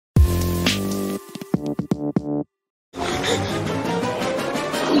Will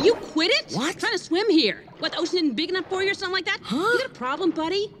you quit it? What? I'm trying to swim here. What, the ocean isn't big enough for you or something like that? Huh? You got a problem,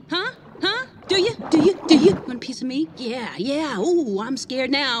 buddy? Huh? Huh? Do you? Do you? Do you? Want a piece of me? Yeah, yeah. Ooh, I'm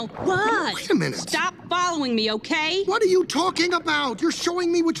scared now. What? Wait a minute. Stop following me, okay? What are you talking about? You're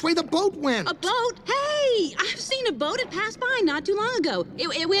showing me which way the boat went. A boat? Hey, I've seen a boat. It passed by not too long ago. It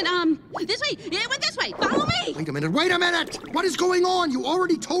went, this way. It went this way. Follow me. Wait a minute. Wait a minute. What is going on? You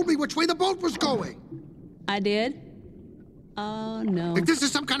already told me which way the boat was going. I did? Oh, no. If this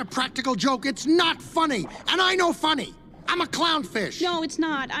is some kind of practical joke, it's not funny. And I know funny. I'm a clownfish. No, it's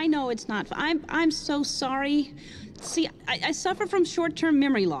not. I know it's not. I'm so sorry. See, I suffer from short-term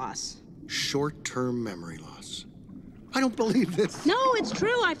memory loss. Short-term memory loss. I don't believe this. No, it's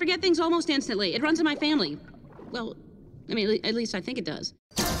true. I forget things almost instantly. It runs in my family. Well, I mean, at least I think it does.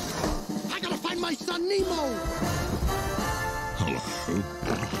 I gotta find my son Nemo. Hello.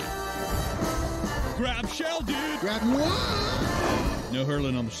 Grab shell, dude. Grab what? No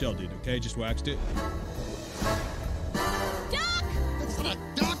hurling on the shell, dude, okay? Just waxed it. Duck! It's not a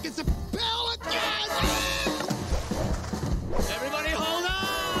duck, it's a pelican! Everybody hold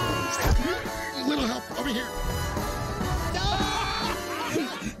on! Little help, over here.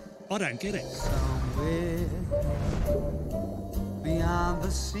 I don't get it. Somewhere beyond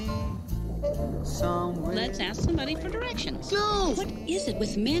the sea, somewhere. Let's ask somebody for directions. No! What is it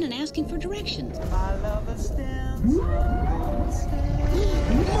with men and asking for directions? My lover stands on the stand.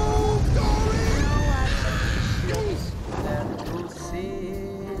 Move, Dory! That will sailing.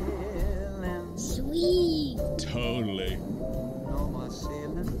 Sweet. Totally. No more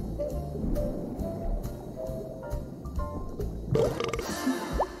sailing.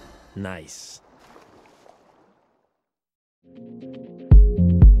 Nice.